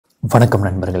வணக்கம்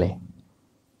நண்பர்களே.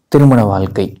 திருமண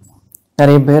வாழ்க்கை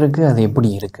நிறைய பேருக்கு அது எப்படி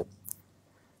இருக்குது,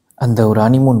 அந்த ஒரு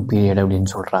ஹனிமூன் பீரியட் அப்படின்னு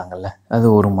சொல்கிறாங்கல்ல, அது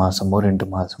 1 மாதமோ 2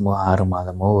 மாதமோ 6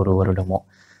 மாதமோ 1 வருடமோ,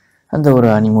 அந்த ஒரு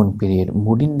ஹனிமூன் பீரியட்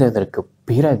முடிந்ததற்கு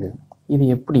பிறகு இது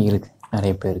எப்படி இருக்குது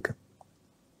நிறைய பேருக்கு.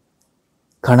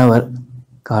 கணவர்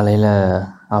காலையில்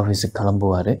ஆஃபீஸுக்கு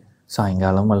கிளம்புவார்,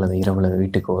 சாயங்காலம் அல்லது இரவில்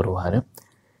வீட்டுக்கு வருவார்.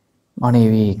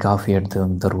 மனைவி காஃபி எடுத்து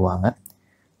வந்து தருவாங்க.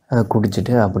 அதை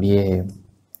குடிச்சிட்டு அப்படியே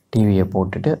டிவியை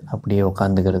போட்டுட்டு அப்படியே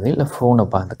உட்காந்துக்கிறது, இல்லை ஃபோனை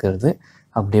பார்த்துக்கிறது,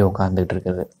 அப்படியே உட்காந்துக்கிட்டு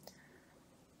இருக்கிறது.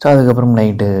 ஸோ அதுக்கப்புறம்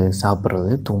நைட்டு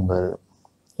சாப்பிட்றது, தூங்குறது.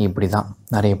 இப்படி தான்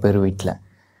நிறைய பேர் வீட்டில்.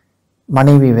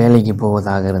 மனைவி வேலைக்கு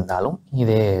போவதாக இருந்தாலும்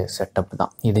இதே செட்டப்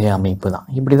தான், இதே அமைப்பு தான்,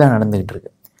 இப்படி தான் நடந்துக்கிட்டு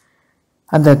இருக்கு.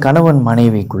 அந்த கணவன்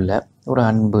மனைவிக்குள்ளே ஒரு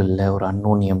அன்பு இல்லை, ஒரு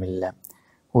அந்யோன்யம் இல்லை,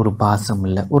 ஒரு பாசம்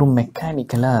இல்லை, ஒரு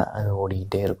மெக்கானிக்கலாக அது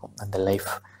ஓடிக்கிட்டே இருக்கும் அந்த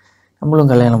லைஃப். நம்மளும்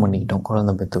கல்யாணம் பண்ணிக்கிட்டோம்,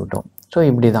 குழந்தை பெற்றுக்கிட்டோம், ஸோ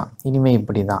இப்படி தான், இனிமேல்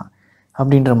இப்படி தான்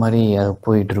அப்படின்ற மாதிரி அது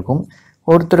போயிட்டுருக்கும்.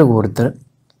 ஒருத்தருக்கு ஒருத்தர்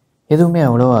எதுவுமே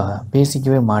அவ்வளோவா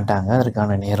பேசிக்கவே மாட்டாங்க,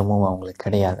 அதற்கான நேரமும் அவங்களுக்கு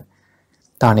கிடையாது.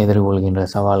 தான் எதிர்கொள்கின்ற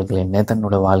சவால்கள் என்ன,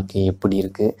 தன்னோட வாழ்க்கை எப்படி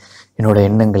இருக்குது, என்னோடய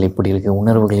எண்ணங்கள் எப்படி இருக்குது,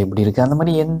 உணர்வுகள் எப்படி இருக்குது, அந்த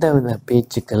மாதிரி எந்த வித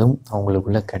பேச்சுக்களும்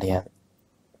அவங்களுக்குள்ளே கிடையாது.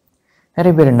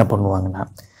 நிறைய பேர் என்ன பண்ணுவாங்கன்னா,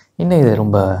 இன்னும் இது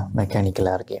ரொம்ப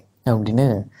மெக்கானிக்கலாக இருக்கே அப்படின்னு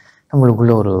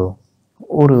நம்மளுக்குள்ள ஒரு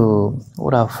ஒரு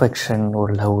ஒரு அஃபெக்ஷன்,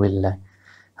 ஒரு லவ் இல்லை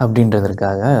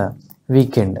அப்படின்றதற்காக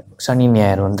வீக்கெண்டு சனி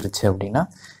ஞாயிறு வந்துருச்சு அப்படின்னா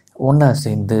ஒன்றா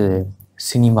சேர்ந்து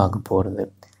சினிமாவுக்கு போகிறது,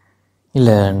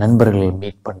 இல்லை நண்பர்களை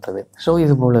மீட் பண்ணுறது. ஸோ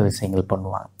இது போல் விஷயங்கள்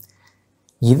பண்ணுவாங்க.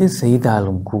 இது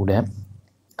செய்தாலும் கூட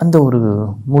அந்த ஒரு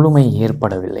முழுமை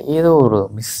ஏற்படவில்லை, ஏதோ ஒரு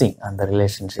மிஸ்ஸிங் அந்த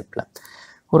ரிலேஷன்ஷிப்பில்.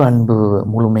 ஒரு அன்பு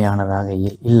முழுமையானதாக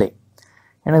இல்லை.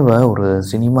 எனவே ஒரு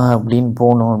சினிமா அப்படின்னு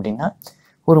போனோம் அப்படின்னா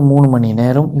ஒரு 3 மணி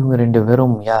நேரம் இவங்க 2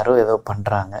 பேரும் யாரோ ஏதோ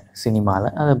பண்ணுறாங்க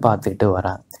சினிமாவில், அதை பார்த்துக்கிட்டு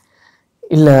வராங்க.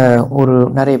 இல்லை ஒரு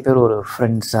நிறைய பேர் ஒரு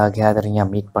ஃப்ரெண்ட்ஸாக கேதரிங்காக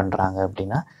மீட் பண்ணுறாங்க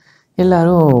அப்படின்னா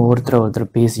எல்லோரும் ஒருத்தர்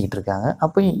பேசிக்கிட்டு இருக்காங்க.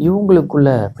 அப்போ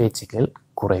இவங்களுக்குள்ள பேச்சுக்கள்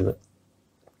குறைவு.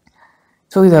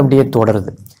 ஸோ இது அப்படியே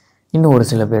தொடருது. இன்னும் ஒரு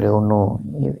சில பேர் ஒன்றும்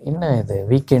என்ன இது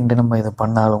வீக்கெண்டு நம்ம இதை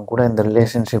பண்ணாலும் கூட இந்த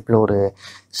ரிலேஷன்ஷிப்பில் ஒரு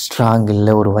ஸ்ட்ராங்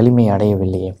இல்லை, ஒரு வலிமை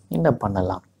அடையவில்லையே, என்ன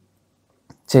பண்ணலாம்,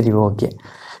 சரி ஓகே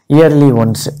இயர்லி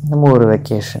ஒன்ஸ் நம்ம ஒரு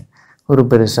வெக்கேஷன், ஒரு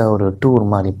பெருசாக ஒரு டூர்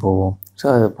மாதிரி போவோம். ஸோ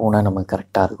அது போனால் நமக்கு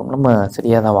கரெக்டாக இருக்கும், நம்ம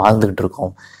சரியாக தான் வாழ்ந்துக்கிட்டு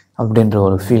இருக்கோம் அப்படின்ற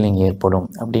ஒரு ஃபீலிங் ஏற்படும்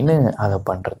அப்படின்னு அதை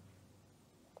பண்ணுறது.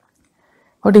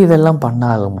 பட் இதெல்லாம்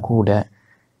பண்ணாலும் கூட,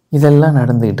 இதெல்லாம்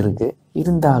நடந்துக்கிட்டு இருக்கு,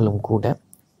 இருந்தாலும் கூட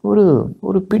ஒரு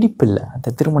ஒரு பிடிப்பு இல்லை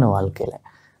அந்த திருமண வாழ்க்கையில்.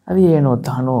 அது ஏனோ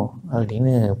தானோ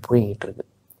அப்படின்னு போய்கிட்டு இருக்கு.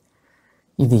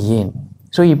 இது ஏன்?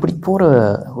 ஸோ இப்படி போகிற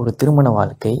ஒரு திருமண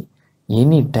வாழ்க்கை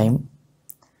எனி டைம்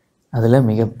அதில்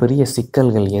மிகப்பெரிய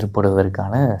சிக்கல்கள்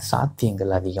ஏற்படுவதற்கான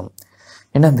சாத்தியங்கள் அதிகம்.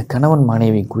 ஏன்னா அந்த கணவன்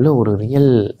மனைவிக்குள்ளே ஒரு ரியல்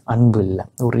அன்பு இல்லை,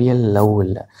 ஒரு ரியல் லவ்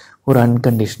இல்லை, ஒரு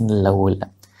அன்கண்டிஷ்னல் லவ் இல்லை.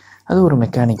 அது ஒரு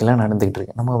மெக்கானிக்கலாக நடந்துக்கிட்டு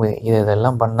இருக்கு. நம்ம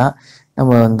இதெல்லாம் பண்ணால்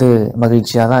நம்ம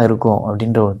மகிழ்ச்சியாக தான் இருக்கும்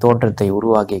அப்படின்ற ஒரு தோற்றத்தை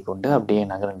உருவாக்கி கொண்டு அப்படியே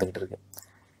நகர்ந்துக்கிட்டு இருக்கு.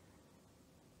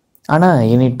 ஆனால்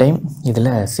எனி டைம்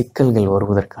இதில் சிக்கல்கள்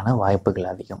வருவதற்கான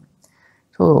வாய்ப்புகள் அதிகம்.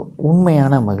 ஸோ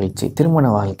உண்மையான மகிழ்ச்சி, திருமண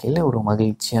வாழ்க்கையில் ஒரு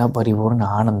மகிழ்ச்சியாக பரிபூர்ண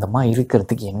ஆனந்தமாக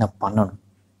இருக்கிறதுக்கு என்ன பண்ணணும்?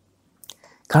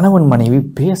 கணவன் மனைவி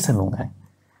பேசணுங்க,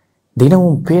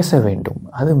 தினமும் பேச வேண்டும்.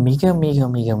 அது மிக மிக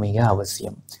மிக மிக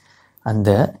அவசியம். அந்த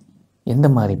எந்த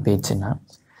மாதிரி பேச்சுன்னா,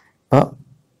 இப்போ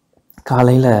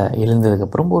காலையில்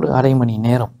எழுந்ததுக்கப்புறம் ஒரு அரை மணி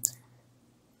நேரம்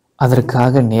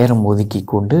அதற்காக நேரம் ஒதுக்கி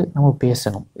கொண்டு நம்ம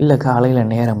பேசணும். இல்லை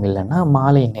காலையில் நேரம் இல்லைன்னா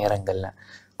மாலை நேரங்களில்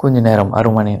கொஞ்ச நேரம்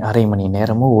அரை மணி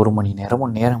நேரமோ 1 மணி நேரமோ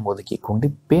நேரம் ஒதுக்கி கொண்டு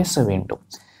பேச வேண்டும்.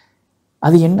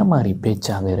 அது என்ன மாதிரி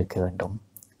பேச்சாக இருக்க வேண்டும்?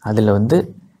 அதில்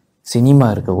சினிமா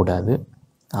இருக்கக்கூடாது,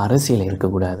 அரசியல்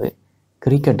இருக்கக்கூடாது,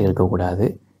 கிரிக்கெட் இருக்கக்கூடாது,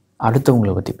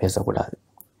 அடுத்தவங்களை பற்றி பேசக்கூடாது.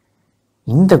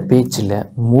 இந்த பேச்சில்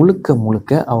முழுக்க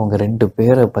முழுக்க அவங்க 2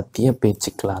 பேரை பற்றிய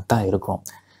பேச்சுக்களாக தான் இருக்கும்.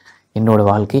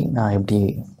 என்னோடய வாழ்க்கை, நான் எப்படி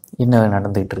என்ன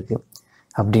நடந்துகிட்டு இருக்கு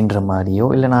அப்படின்ற மாதிரியோ,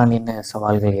 இல்லை நான் என்ன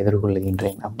சவால்களை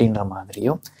எதிர்கொள்கின்றேன் அப்படின்ற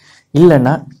மாதிரியோ,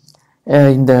 இல்லைன்னா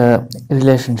இந்த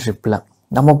ரிலேஷன்ஷிப்பில்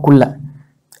நமக்குள்ள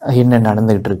என்ன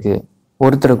நடந்துக்கிட்டு இருக்கு,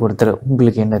 ஒருத்தருக்கு ஒருத்தர்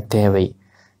உங்களுக்கு என்ன தேவை,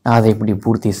 நான் அதை எப்படி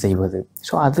பூர்த்தி செய்வது.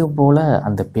 ஸோ அது போல்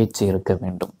அந்த பேச்சு இருக்க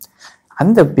வேண்டும்.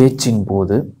 அந்த பேச்சின்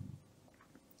போது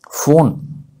ஃபோன்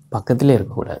பக்கத்திலே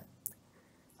இருக்கக்கூடாது,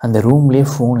 அந்த ரூம்லேயே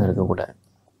ஃபோன்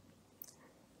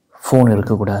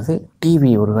இருக்கக்கூடாது, டிவி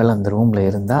ஒருவேளை அந்த ரூமில்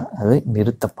இருந்தால் அது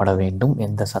நிறுத்தப்பட வேண்டும்,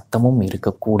 எந்த சத்தமும்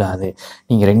இருக்கக்கூடாது,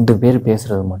 நீங்கள் 2 பேர்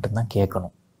பேசுகிறது மட்டும்தான்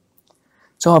கேட்கணும்.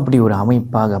 ஸோ அப்படி ஒரு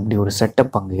அமைப்பாக, அப்படி ஒரு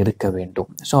செட்டப் அங்கே இருக்க வேண்டும்.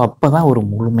 ஸோ அப்போ தான் ஒரு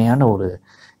முழுமையான ஒரு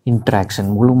இன்ட்ராக்ஷன்,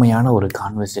 முழுமையான ஒரு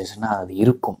கான்வர்சேஷனாக அது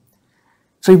இருக்கும்.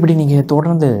 ஸோ இப்படி நீங்கள்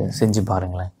தொடர்ந்து செஞ்சு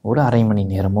பாருங்களேன். ஒரு அரை மணி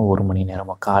நேரமோ 1 மணி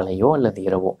நேரமோ காலையோ அல்லது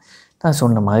இரவோ நான்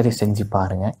சொன்ன மாதிரி செஞ்சு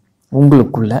பாருங்கள்.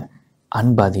 உங்களுக்குள்ள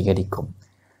அன்பு அதிகரிக்கும்,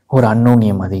 ஒரு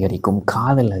அந்யோன்யம் அதிகரிக்கும்,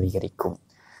 காதல் அதிகரிக்கும்,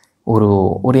 ஒரு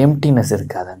ஒரு எம்டினஸ்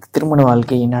இருக்காது. அந்த திருமண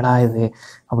வாழ்க்கை என்னடா இது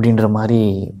அப்படின்ற மாதிரி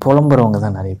புலம்புறவங்க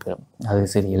தான் நிறைய பேர். அது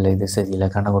சரியில்லை, இது சரியில்லை,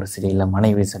 கணவர் சரியில்லை,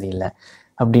 மனைவி சரியில்லை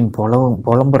அப்படின்னு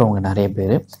புலம்புறவங்க நிறைய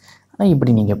பேர். ஆனால்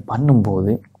இப்படி நீங்கள்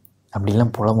பண்ணும்போது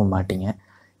அப்படிலாம் புலம்ப மாட்டீங்க.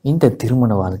 இந்த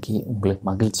திருமண வாழ்க்கை உங்களுக்கு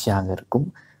மகிழ்ச்சியாக இருக்கும்,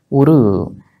 ஒரு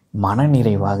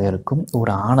மனநிறைவாக இருக்கும்,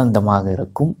 ஒரு ஆனந்தமாக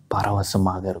இருக்கும்,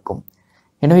 பரவசமாக இருக்கும்.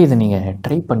 எனவே இதை நீங்கள்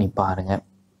ட்ரை பண்ணி பாருங்கள்.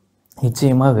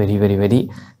 நிச்சயமாக வெரி வெரி வெரி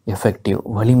எஃபெக்டிவ்,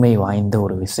 வலிமை வாய்ந்த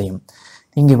ஒரு விஷயம்.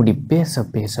 நீங்கள் இப்படி பேச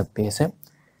பேச பேச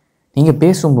நீங்கள்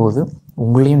பேசும்போது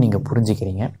உங்களையும் நீங்கள்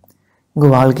புரிஞ்சுக்கிறீங்க,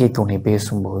 உங்கள் வாழ்க்கை துணை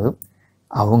பேசும்போது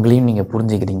அவங்களையும் நீங்கள்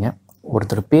புரிஞ்சுக்கிறீங்க,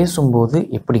 ஒருத்தர் பேசும்போது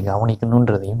எப்படி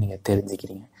கவனிக்கணுன்றதையும் நீங்கள்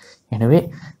தெரிஞ்சுக்கிறீங்க. எனவே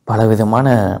பலவிதமான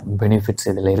பெனிஃபிட்ஸ்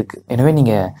இதில் இருக்குது. எனவே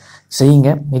நீங்கள் செய்யுங்க.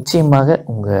 நிச்சயமாக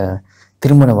உங்கள்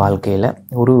திருமண வாழ்க்கையில்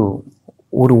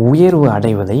ஒரு உயர்வு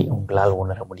அடைவதை உங்களால்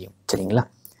உணர முடியும். சரிங்களா?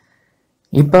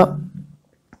 இப்போ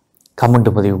கமெண்ட்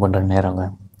பதிவு பண்ணுற நேரங்க.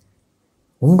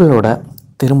 உங்களோட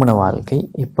திருமண வாழ்க்கை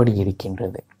எப்படி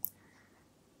இருக்கின்றது?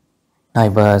 நான்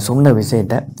இப்போ சொன்ன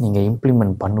விஷயத்தை நீங்கள்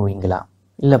இம்ப்ளிமெண்ட் பண்ணுவீங்களா?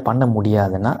 இல்லை பண்ண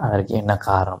முடியாதுன்னா அதற்கு என்ன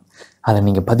காரணம்? அதை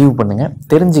நீங்கள் பதிவு பண்ணுங்கள்.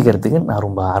 தெரிஞ்சுக்கிறதுக்கு நான்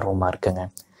ரொம்ப ஆர்வமாக இருக்கேங்க.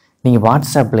 நீங்கள்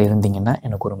வாட்ஸ்அப்பில் இருந்தீங்கன்னா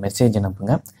எனக்கு ஒரு மெசேஜ்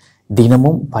அனுப்புங்க.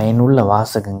 தினமும் பயனுள்ள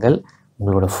வாசகங்கள்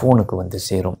உங்களோட ஃபோனுக்கு வந்து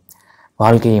சேரும்.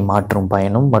 வாழ்க்கையை மாற்றும்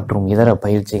பயணம் மற்றும் இதர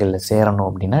பயிற்சிகளில் சேரணும்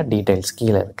அப்படின்னா டீட்டெயில்ஸ்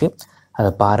கீழே இருக்குது, அதை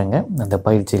பாருங்கள். அந்த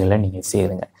பயிற்சிகளில் நீங்கள்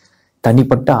சேருங்க.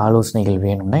 தனிப்பட்ட ஆலோசனைகள்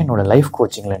வேணும்னா என்னோடய லைஃப்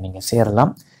கோச்சிங்கில் நீங்கள்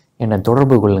சேரலாம். என்னை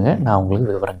தொடர்பு கொள்ளுங்கள், நான்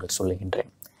உங்களுக்கு விவரங்கள்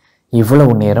சொல்லுகின்றேன்.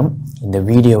 இவ்வளவு நேரம் இந்த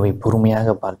வீடியோவை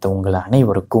பொறுமையாக பார்த்த உங்கள்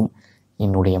அனைவருக்கும்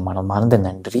என்னுடைய மனமார்ந்த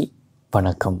நன்றி.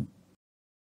 வணக்கம்.